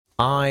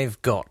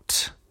I've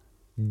got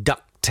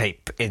duct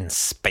tape in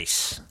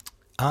space.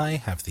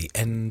 I have the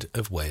end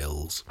of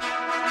Wales. Date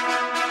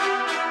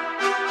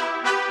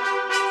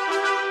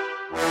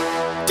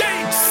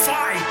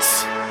fight!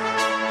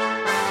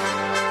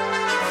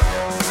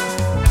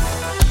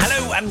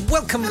 Hello and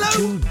welcome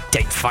to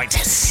Date Fight.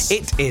 Yes.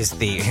 It is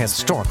the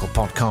historical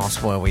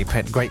podcast where we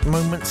pit great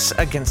moments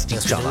against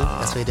each other.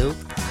 Yes, we do.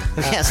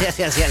 Yes.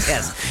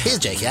 Here's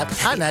Jake Yapp.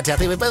 I'm Natt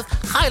Tapley. We're both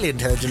highly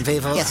intelligent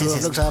people who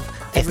have looked up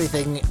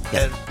everything.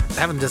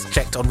 Haven't just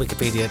checked on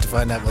Wikipedia to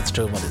find out what's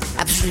true and what isn't.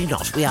 Absolutely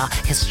not. We are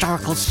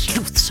historical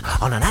sleuths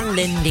on an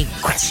unending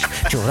quest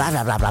to blah,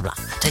 blah, blah, blah, blah.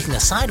 Taking a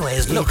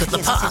sideways look at the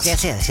past.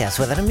 Yes.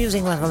 With an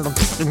amusing round one.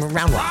 Do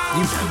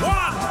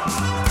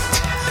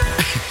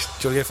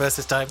you want to go first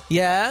this time?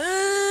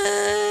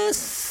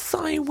 Yes,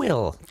 I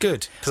will.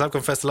 Good, because I've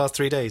gone first the last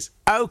 3 days.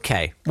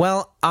 Okay,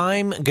 well,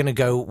 I'm going to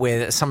go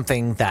with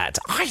something that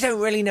I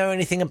don't really know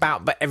anything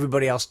about, but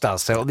everybody else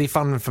does, so it'll be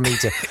fun for me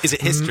to... Is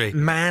it history?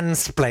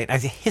 Mansplain.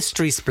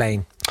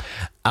 History-splain.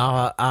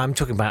 I'm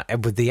talking about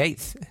Edward VIII,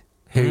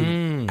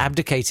 who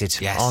abdicated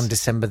on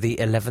December the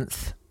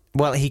 11th.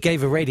 Well, he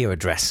gave a radio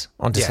address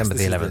on December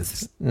the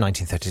 11th,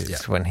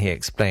 1936, when he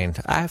explained,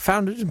 I have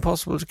found it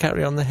impossible to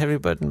carry on the heavy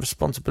burden of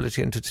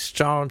responsibility and to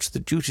discharge the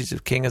duties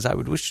of king as I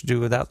would wish to do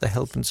without the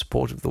help and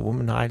support of the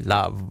woman I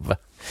love.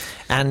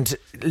 And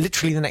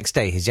literally the next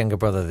day, his younger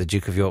brother, the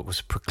Duke of York, was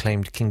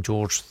proclaimed King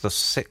George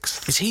VI.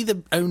 Is he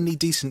the only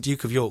decent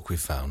Duke of York we've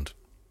found?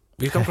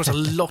 We've come across a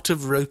lot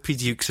of ropey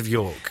Dukes of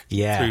York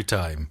through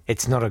time.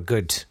 It's not a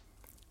good...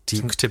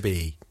 Duke to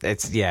be.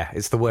 It's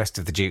the worst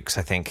of the Dukes,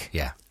 I think.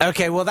 Yeah.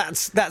 Okay, well,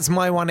 that's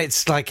my one.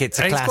 It's a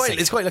classic.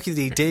 It's quite lucky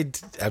that he did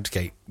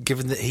abdicate,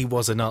 given that he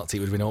was a Nazi.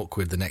 It would have been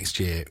awkward the next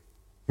year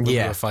when we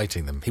were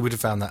fighting them. He would have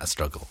found that a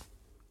struggle,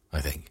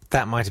 I think.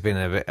 That might have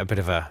been a bit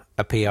of a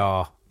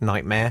PR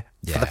nightmare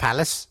for the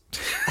palace.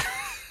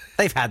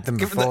 They've had them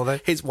before, though.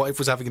 His wife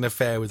was having an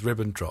affair with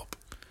Ribbentrop.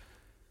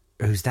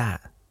 Who's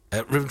that?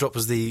 Ribbentrop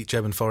was the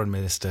German foreign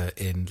minister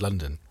in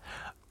London.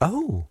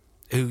 Oh.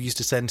 Who used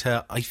to send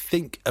her, I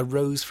think, a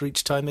rose for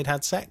each time they'd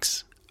had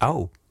sex.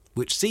 Oh.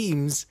 Which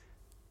seems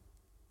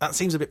a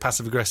bit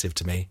passive-aggressive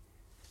to me.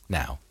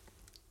 Now,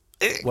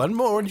 one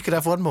more and you could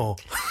have one more.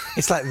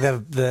 It's like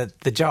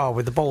the jar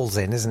with the balls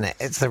in, isn't it?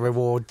 It's the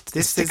reward.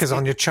 The stickers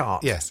on your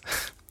chart. Yes.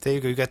 There you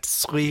go. You got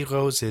 3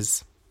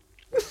 roses.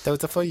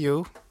 Those are for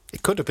you.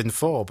 It could have been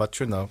 4, but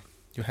you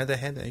had a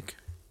headache.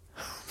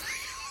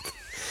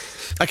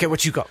 Okay,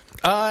 what you got?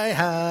 I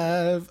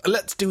have...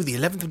 Let's do the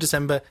 11th of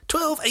December,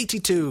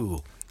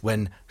 1282,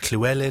 when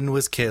Llywelyn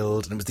was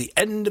killed, and it was the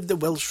end of the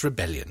Welsh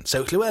Rebellion.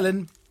 So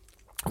Llywelyn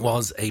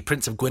was a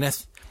Prince of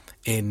Gwynedd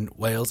in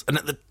Wales, and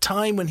at the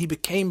time when he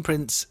became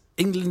Prince,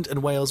 England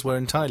and Wales were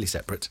entirely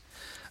separate.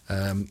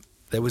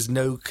 There was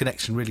no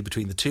connection really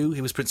between the two.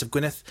 He was Prince of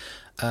Gwynedd,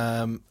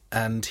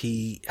 and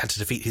he had to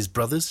defeat his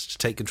brothers to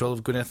take control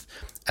of Gwynedd,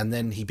 and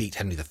then he beat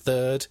Henry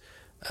III,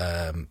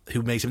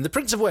 who made him the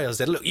Prince of Wales.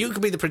 Said, look, you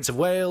can be the Prince of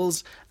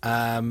Wales,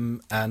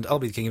 and I'll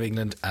be the King of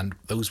England, and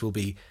those will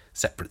be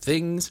separate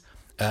things,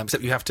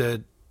 except you have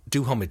to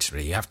do homage to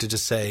me. You have to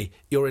just say,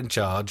 you're in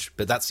charge,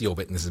 but that's your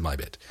bit and this is my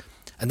bit.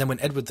 And then when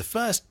Edward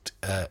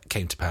I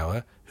came to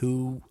power,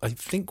 who I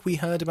think we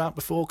heard about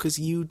before because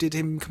you did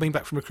him coming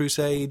back from a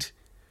crusade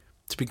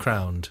to be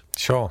crowned.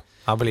 Sure,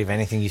 I'll believe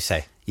anything you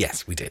say.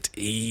 Yes, we did.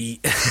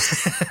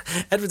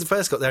 Edward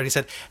I got there and he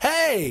said,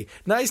 hey,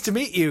 nice to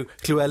meet you,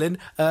 Llywelyn.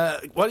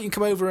 Why don't you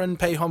come over and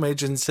pay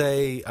homage and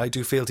say, I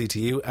do fealty to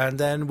you, and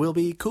then we'll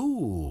be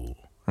cool.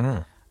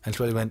 And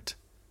Llywelyn went,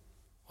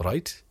 all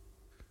right.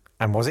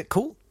 And was it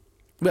cool?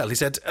 Well, he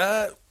said,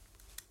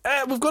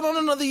 we've gone on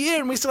another year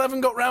and we still haven't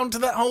got round to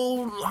that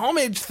whole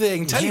homage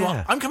thing. Tell you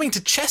what, I'm coming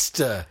to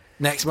Chester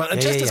next month.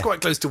 And Chester's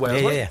quite close to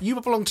Wales. You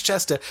belong to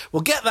Chester.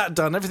 We'll get that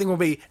done. Everything will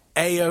be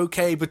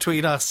A-OK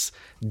between us,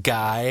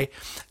 guy.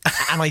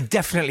 And I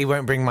definitely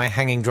won't bring my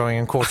hanging, drawing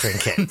and quartering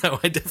kit. No,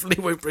 I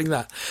definitely won't bring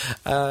that.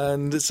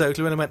 And so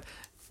Llywelyn went,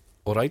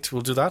 all right,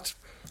 we'll do that.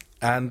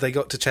 And they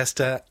got to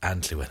Chester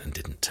and Llywelyn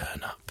didn't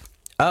turn up.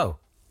 Oh.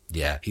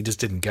 Yeah, he just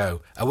didn't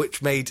go,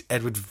 which made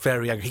Edward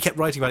very angry. He kept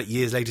writing about it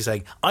years later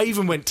saying, I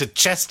even went to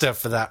Chester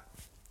for that.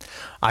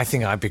 I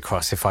think I'd be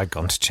cross if I'd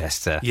gone to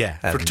Chester. Yeah,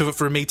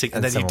 for a meeting,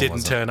 and then you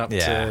didn't turn up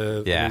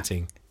to the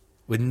meeting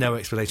with no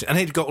explanation. And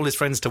he'd got all his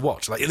friends to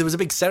watch. Like, there was a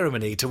big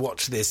ceremony to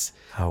watch this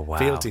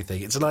fealty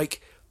thing. It's like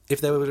if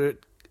there were...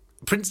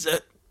 Prince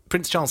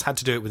Charles had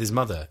to do it with his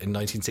mother in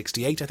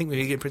 1968, I think, when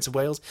he became Prince of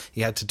Wales. He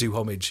had to do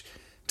homage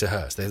to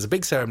her. So there's a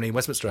big ceremony in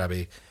Westminster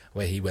Abbey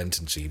where he went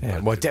and she...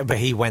 Yeah, but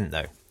he went,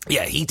 though.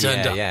 Yeah, he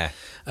turned up. Yeah.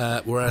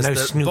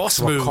 Whereas the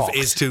boss move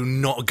is to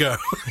not go.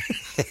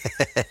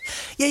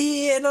 No,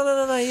 yeah,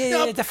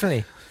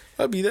 definitely.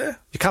 I'll be there.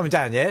 You're coming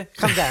down, yeah?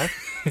 Come down.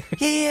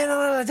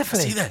 No,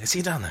 definitely. See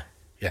you down there.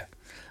 Yeah.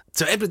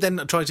 So Edward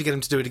then tried to get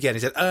him to do it again. He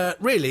said,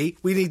 really?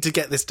 We need to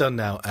get this done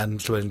now. And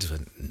Llywelyn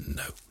went,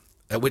 no.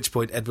 At which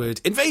point Edward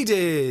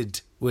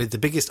invaded with the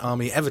biggest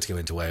army ever to go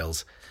into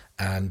Wales.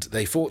 And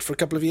they fought for a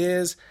couple of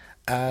years.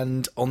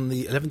 And on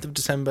the 11th of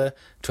December,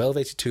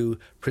 1282,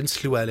 Prince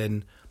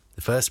Llywelyn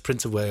the first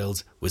Prince of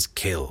Wales, was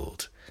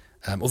killed.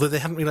 Although they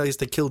hadn't realised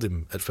they killed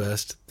him at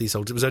first, these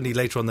soldiers. It was only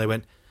later on they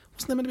went,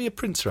 wasn't there meant to be a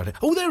prince around here?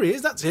 Oh, there he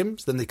is, that's him.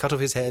 So then they cut off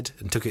his head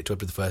and took it to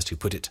Edward I, who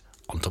put it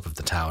on top of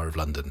the Tower of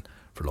London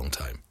for a long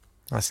time.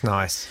 That's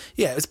nice.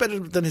 Yeah, it was better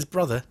than his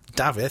brother,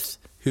 Davydd,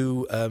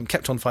 who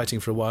kept on fighting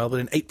for a while, but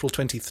in April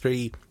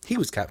 23, he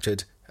was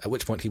captured, at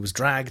which point he was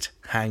dragged,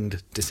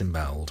 hanged,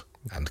 disembowelled,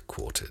 and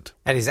quartered.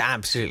 It is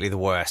absolutely the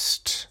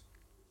worst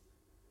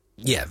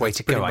way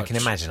to go, I can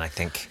imagine, I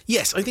think.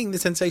 Yes, I think the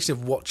sensation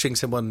of watching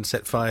someone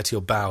set fire to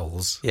your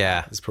bowels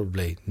is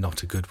probably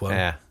not a good one.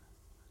 Yeah.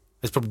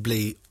 It's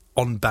probably,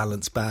 on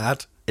balance,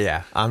 bad.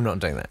 Yeah, I'm not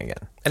doing that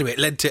again. Anyway, it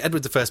led to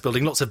Edward I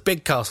building lots of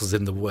big castles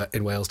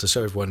in Wales to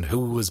show everyone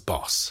who was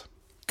boss.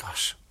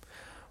 Gosh.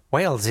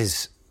 Wales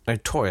is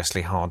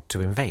notoriously hard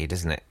to invade,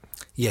 isn't it?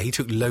 Yeah, he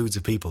took loads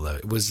of people, though.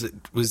 It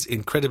was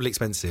incredibly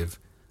expensive.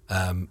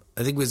 I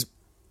think it was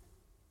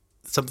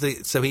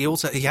something... So he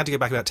had to go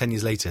back about 10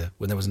 years later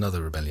when there was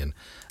another rebellion.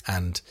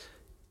 And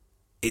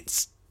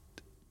it's...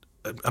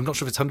 I'm not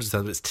sure if it's hundreds of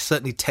thousands, but it's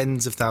certainly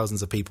tens of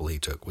thousands of people he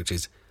took, which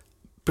is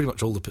pretty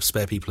much all the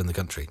spare people in the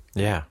country.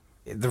 Yeah.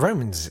 The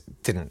Romans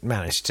didn't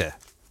manage to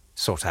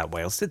sort out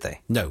Wales, did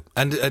they? No.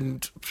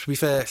 And to be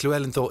fair,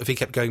 Llewellyn thought if he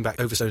kept going back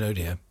over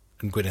Snowdonia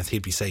and Gwynedd,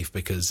 he'd be safe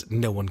because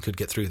no one could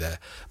get through there.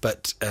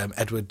 But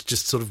Edward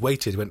just sort of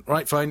waited, went,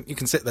 right, fine, you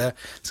can sit there.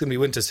 It's going to be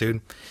winter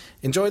soon.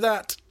 Enjoy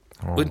that.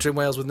 Oh. Winter in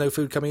Wales with no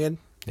food coming in.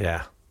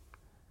 Yeah.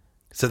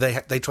 So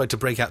they tried to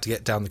break out to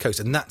get down the coast,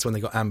 and that's when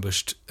they got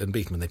ambushed and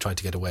beaten when they tried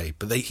to get away.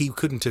 But he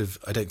couldn't have,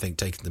 I don't think,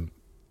 taken them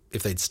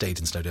if they'd stayed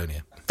in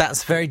Snowdonia.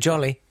 That's very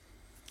jolly.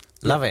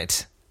 Love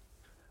it.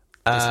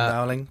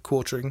 Disemboweling,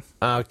 quartering.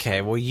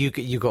 Okay, well, you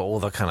got all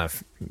the kind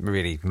of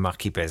really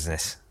mucky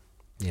business.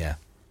 Yeah.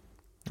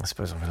 I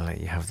suppose I'm going to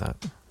let you have that.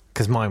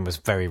 Because mine was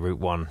very Route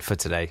 1 for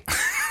today.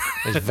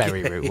 It was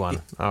very Route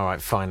 1. All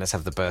right, fine, let's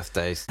have the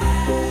birthdays.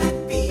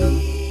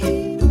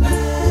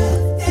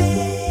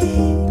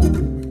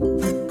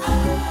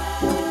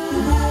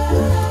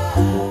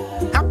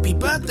 Happy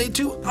birthday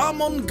to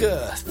Armon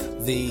Girth,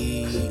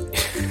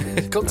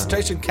 the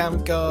concentration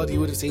camp guard you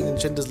would have seen in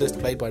Schindler's List,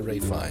 played by Ray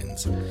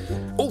Fiennes.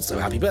 Also,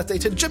 happy birthday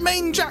to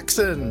Jermaine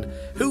Jackson,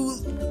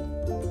 who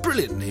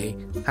brilliantly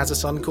has a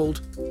son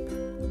called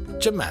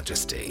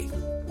Jamajesty,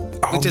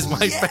 which is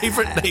my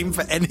favourite name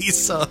for any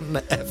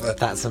son ever.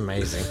 That's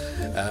amazing.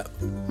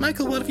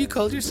 Michael, what have you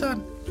called your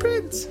son?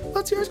 Prince.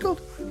 What's yours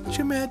called?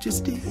 Your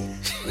Majesty.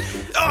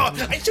 Oh,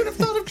 I should have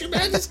thought of Your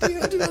Majesty.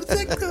 I do not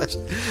think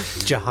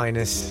that. Your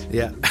Highness.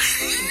 Yeah.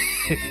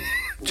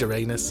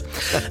 Uranus.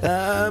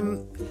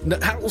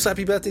 Also,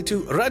 happy birthday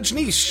to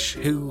Rajneesh,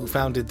 who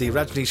founded the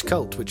Rajneesh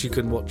cult, which you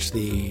can watch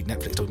the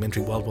Netflix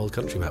documentary Wild Wild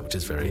Country about, which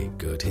is very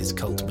good. His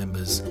cult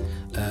members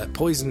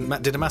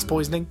did a mass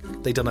poisoning.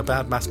 They done a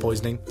bad mass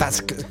poisoning. That's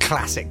a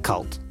classic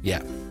cult.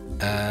 Yeah.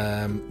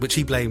 Which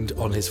he blamed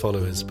on his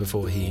followers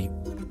before he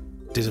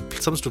did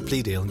some sort of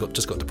plea deal and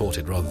just got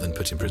deported rather than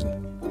put in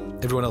prison.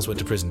 Everyone else went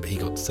to prison, but he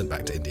got sent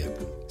back to India.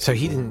 So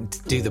he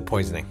didn't do the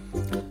poisoning?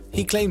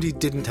 He claimed he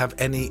didn't have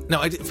any...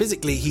 No,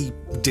 physically he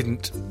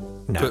didn't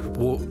put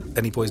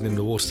any poison in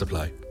the water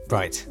supply.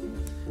 Right.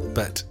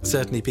 But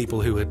certainly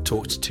people who had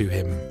talked to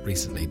him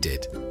recently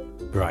did.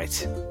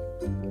 Right.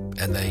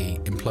 And they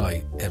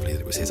imply heavily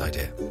that it was his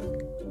idea.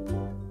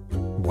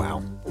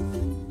 Wow.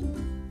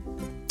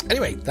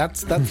 Anyway,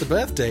 that's the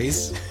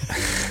birthdays.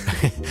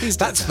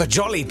 That's the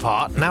jolly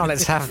part. Now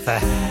let's have the...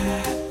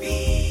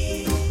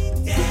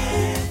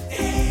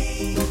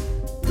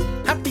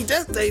 Happy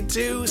death day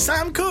to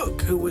Sam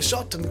Cooke, who was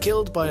shot and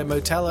killed by a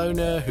motel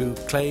owner who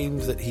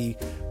claimed that he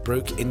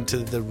broke into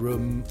the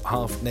room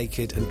half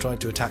naked and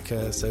tried to attack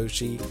her, so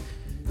she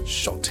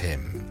shot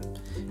him.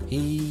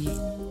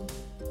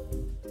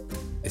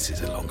 This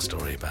is a long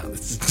story about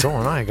this. Go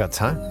on, I got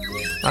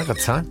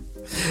time.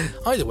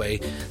 Either way,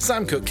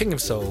 Sam Cooke, King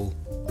of Soul,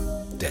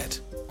 dead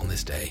on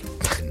this day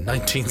in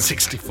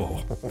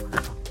 1964.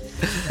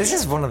 This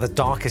is one of the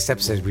darkest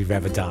episodes we've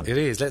ever done. It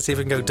is. Let's see if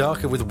we can go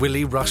darker with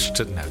Willie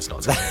Rushton. No, it's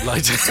not.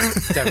 Lighter.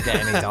 Don't get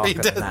any darker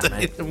than that,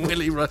 mate.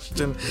 Willie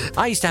Rushton.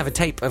 I used to have a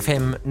tape of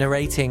him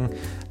narrating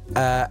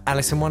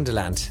Alice in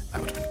Wonderland.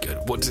 That would have been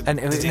good. What did, and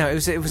it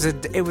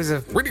was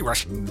a Willie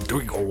Rushton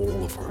doing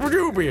all of it. Would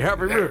you be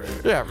happy?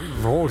 Yeah,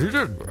 what he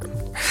did.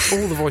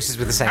 All the voices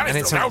were the same. And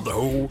it's and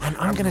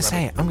I'm going to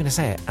say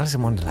it. Alice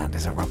in Wonderland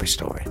is a rubbish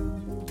story.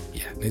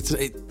 Yeah, it's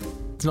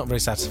not a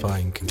very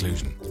satisfying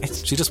conclusion.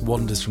 She just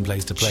wanders from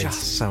place to place.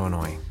 Just so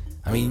annoying.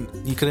 I mean,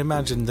 you can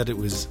imagine that it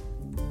was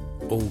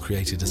all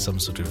created as some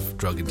sort of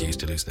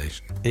drug-induced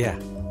hallucination. Yeah,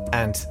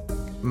 and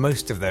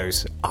most of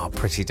those are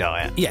pretty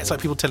dire. Yeah, it's like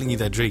people telling you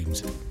their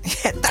dreams.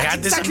 Yeah, that's I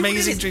had this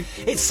amazing dream.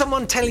 It's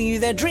someone telling you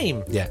their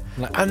dream. Yeah.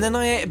 And then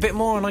I ate a bit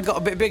more and I got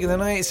a bit bigger.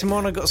 Then I ate some more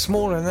and I got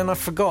smaller. And then I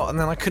forgot. And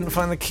then I couldn't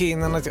find the key.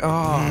 And then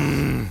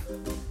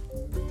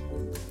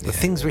The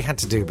things we had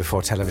to do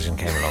before television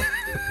came along.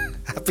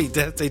 Happy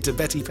death day to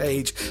Betty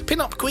Page,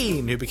 pin-up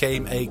queen, who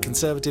became a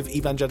conservative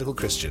evangelical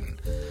Christian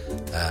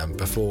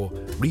before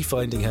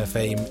refinding her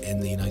fame in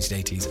the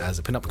 1980s as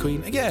a pin-up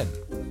queen again.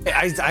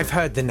 I've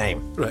heard the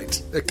name.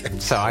 Right, okay.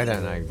 So I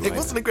don't know. It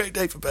wasn't a great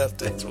day for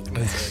birthdays, what can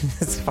I say?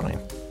 It's fine.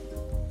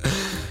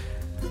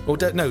 Or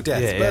no,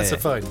 deaths. Births are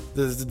fine.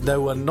 There's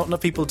not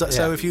enough people.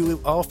 So if you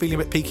are feeling a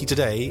bit peaky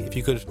today, if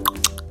you could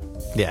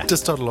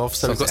just toddle off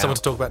so we've got someone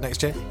to talk about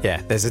next year.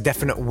 Yeah, there's a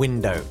definite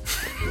window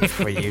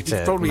for you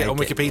to probably get on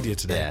Wikipedia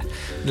today. Yeah.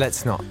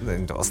 Let's not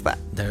endorse that.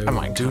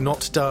 No, do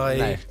not die.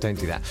 No, don't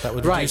do that. That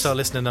would reduce our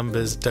listener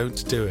numbers.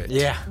 Don't do it.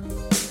 Yeah.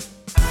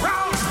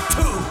 Round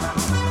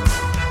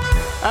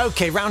 2.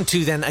 Okay, round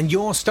 2 then, and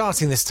you're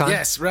starting this time.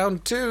 Yes,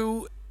 round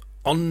 2.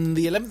 On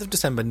the 11th of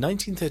December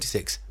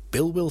 1936,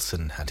 Bill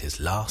Wilson had his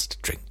last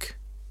drink.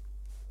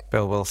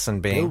 Bill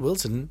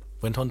Wilson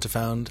went on to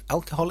found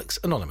Alcoholics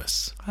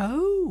Anonymous.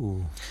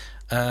 Oh.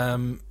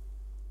 A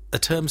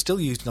term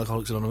still used in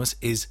Alcoholics Anonymous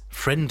is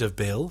friend of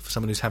Bill, for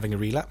someone who's having a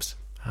relapse.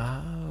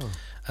 Oh.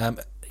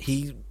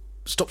 He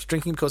stopped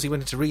drinking because he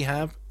went into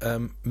rehab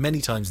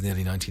many times in the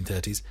early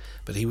 1930s,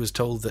 but he was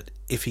told that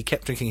if he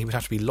kept drinking, he would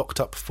have to be locked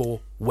up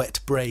for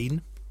wet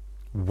brain.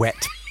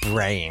 Wet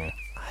brain.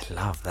 I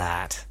love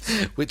that.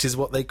 Which is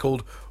what they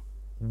called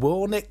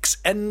Wernicke's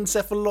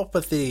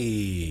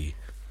encephalopathy,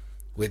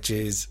 which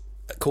is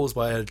caused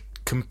by a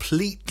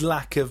complete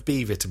lack of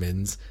B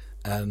vitamins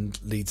and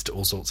leads to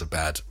all sorts of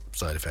bad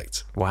side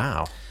effects.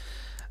 Wow.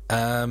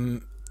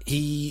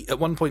 He, at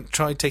one point,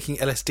 tried taking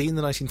LSD in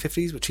the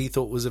 1950s, which he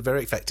thought was a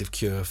very effective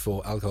cure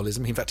for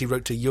alcoholism. In fact, he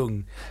wrote to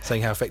Jung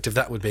saying how effective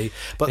that would be.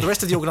 But the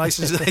rest of the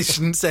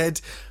organisation said,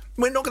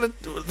 we're not going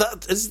to...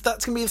 That's going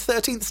to be the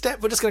 13th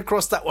step. We're just going to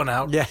cross that one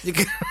out. Yeah.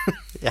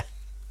 Yeah.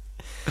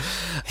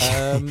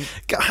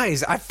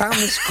 Guys, I found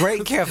this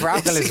great cure for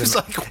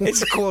alcoholism.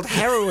 It's called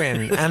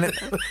heroin, and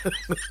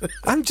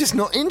I'm just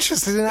not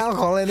interested in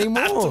alcohol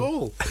anymore. At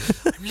all.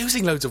 I'm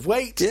losing loads of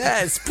weight.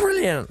 Yeah, it's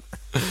brilliant.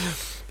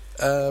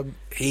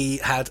 He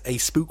had a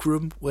spook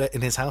room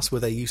in his house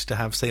where they used to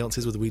have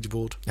seances with a Ouija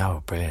board.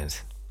 Oh,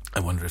 brilliant. I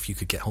wonder if you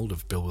could get hold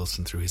of Bill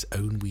Wilson through his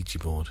own Ouija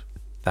board.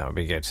 That would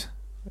be good.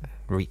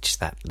 Reach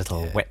that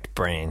little wet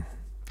brain.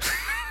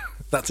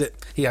 That's it.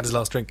 He had his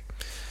last drink.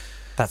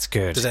 That's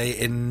good. Today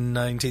in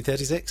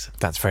 1936.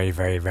 That's very,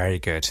 very, very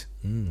good.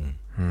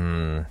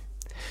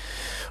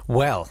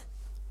 Well,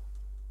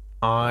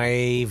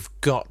 I've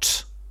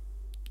got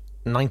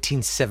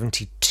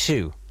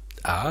 1972.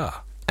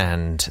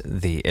 And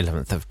the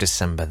 11th of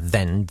December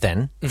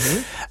then.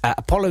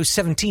 Apollo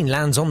 17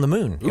 lands on the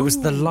moon. Ooh. It was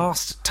the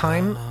last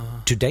time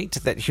to date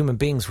that human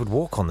beings would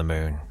walk on the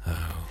moon.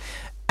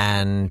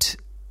 And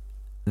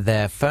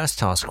their first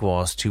task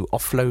was to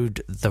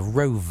offload the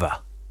rover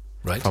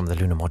from the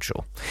lunar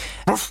module.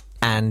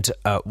 And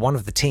one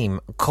of the team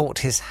caught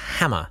his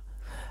hammer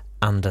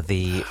under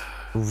the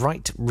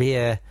right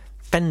rear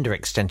fender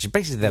extension,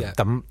 basically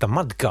the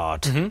mud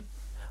guard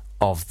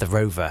of the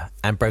rover,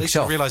 and broke it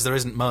off. They realised there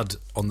isn't mud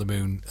on the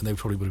moon, and they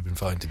probably would have been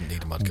fine, didn't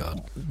need a mud guard.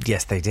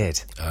 Yes, they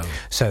did.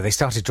 So they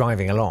started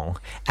driving along,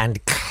 and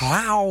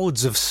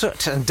clouds of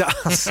soot and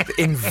dust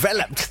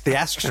enveloped the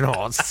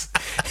astronauts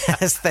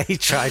as they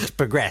tried to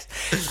progress,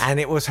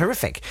 and it was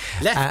horrific.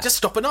 Just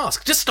stop and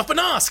ask. Just stop and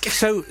ask.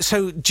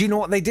 So do you know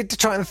what they did to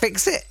try and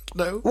fix it?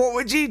 No. What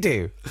would you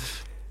do?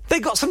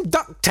 They got some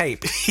duct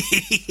tape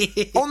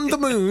on the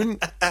moon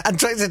and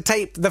tried to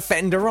tape the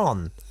fender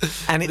on,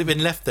 and it had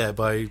been left there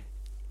by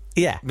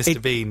Mr.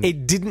 Bean.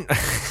 It didn't.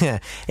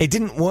 It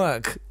didn't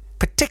work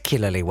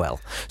particularly well.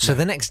 So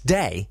the next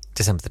day,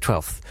 December the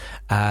 12th,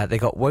 they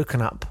got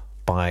woken up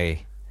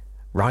by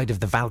Ride of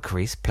the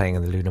Valkyries playing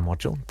in the lunar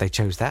module. They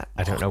chose that.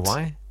 I don't know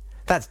why.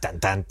 That's dun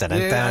dun dun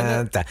dun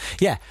dun dun.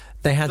 Yeah,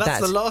 they had that.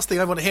 That's the last thing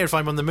I want to hear if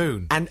I'm on the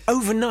moon. And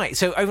overnight,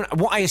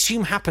 what I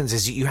assume happens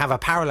is you have a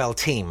parallel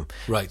team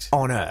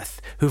on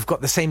Earth who've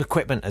got the same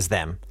equipment as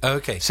them.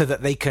 Okay. So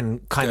that they can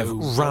kind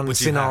of run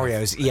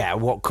scenarios. Yeah,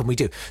 what can we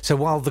do? So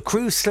while the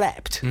crew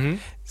slept,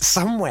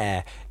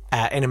 somewhere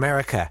in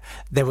America,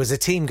 there was a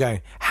team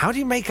going, how do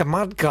you make a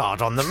mud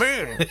guard on the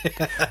moon?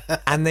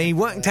 And they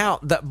worked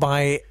out that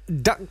by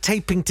duct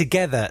taping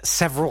together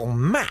several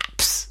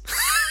maps,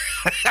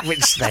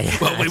 which they had.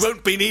 Well, we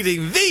won't be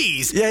needing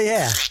these.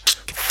 Yeah.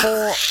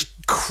 4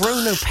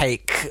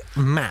 chronopaque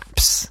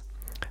maps.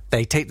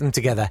 They taped them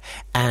together,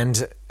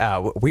 and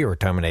we were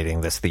terminating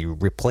this the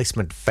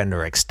replacement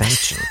fender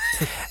extension.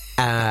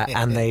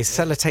 And they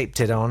sellotaped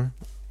it on.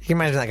 Can you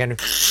imagine that going...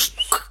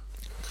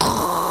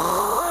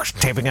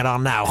 taping it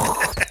on now.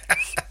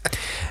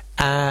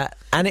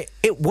 And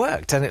it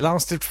worked, and it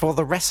lasted for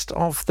the rest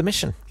of the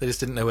mission. They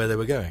just didn't know where they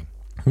were going.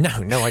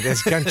 No, I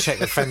just go and check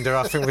the fender.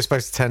 I think we're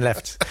supposed to turn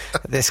left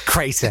at this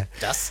crater.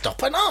 Just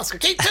stop and ask. I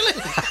keep telling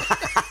you.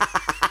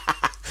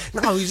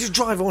 No, you just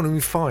drive on and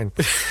we're fine.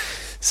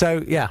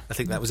 So, yeah. I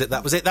think that was it.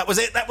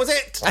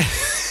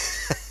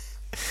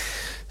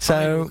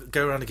 So...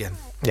 Go around again.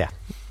 Yeah,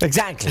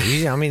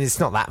 exactly. I mean, it's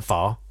not that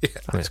far. I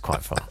mean, it's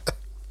quite far.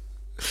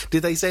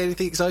 Did they say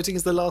anything exciting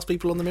as the last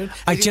people on the moon?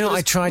 I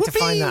tried to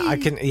find that.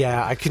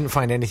 I couldn't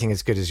find anything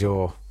as good as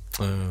your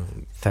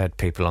third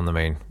people on the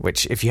moon,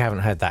 which, if you haven't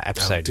heard that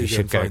episode, you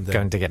should go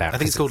and dig it out. I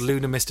think it's called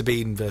Lunar Mr.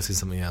 Bean versus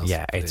something else.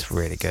 Yeah, it's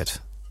really good.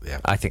 Yeah,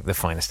 I think the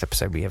finest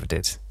episode we ever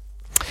did.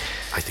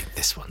 I think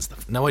this one's the...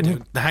 No, I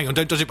don't. Hang on,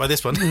 don't judge it by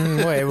this one.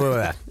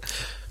 Wait.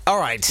 All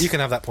right. You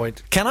can have that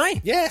point. Can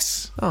I?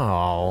 Yes.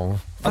 Oh,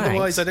 thanks.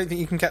 Otherwise, I don't think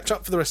you can catch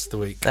up for the rest of the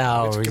week.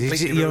 Oh,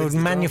 you're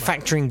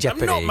manufacturing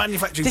jeopardy. I'm not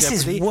manufacturing jeopardy.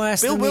 This is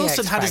worse Bill than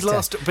Wilson the had his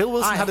X-Factor. last. Bill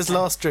Wilson had his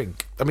last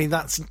drink. I mean,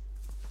 that's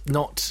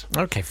not...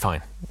 Okay,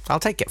 fine.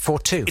 I'll take it.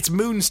 4-2. It's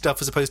moon stuff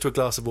as opposed to a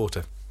glass of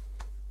water.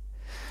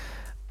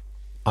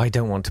 I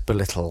don't want to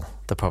belittle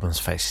the problems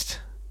faced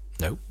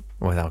No.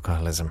 with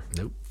alcoholism.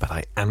 Nope. But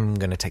I am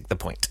going to take the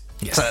point.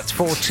 Yes. So that's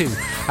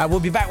 4-2.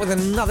 We'll be back with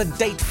another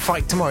date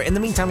fight tomorrow. In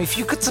the meantime, if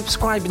you could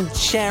subscribe and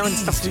share and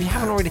stuff, if you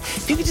haven't already,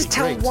 if you could just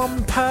tell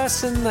one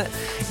person that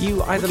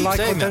you either like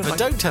or don't like. But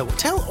don't tell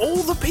all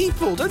the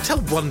people. Don't tell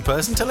one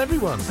person, tell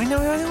everyone. I know,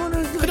 I don't want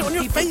to... Put it on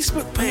your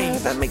Facebook page. Yeah,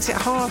 that makes it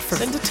hard for...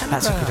 Send a telegram.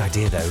 That's a good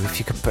idea, though, if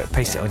you could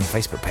paste it on your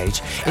Facebook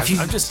page.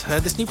 I've just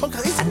heard this new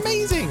podcast. It's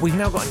amazing. We've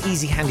now got an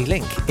easy, handy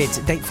link. It's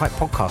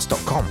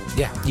datefightpodcast.com.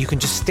 Yeah. You can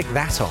just stick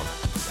that on.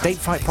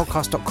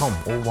 Datefightpodcast.com,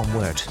 all one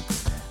word.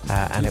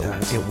 And it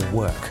will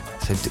work.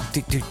 So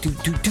do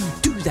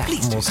that.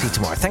 Please and we'll see you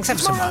tomorrow. Thanks ever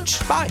so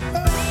much. Bye.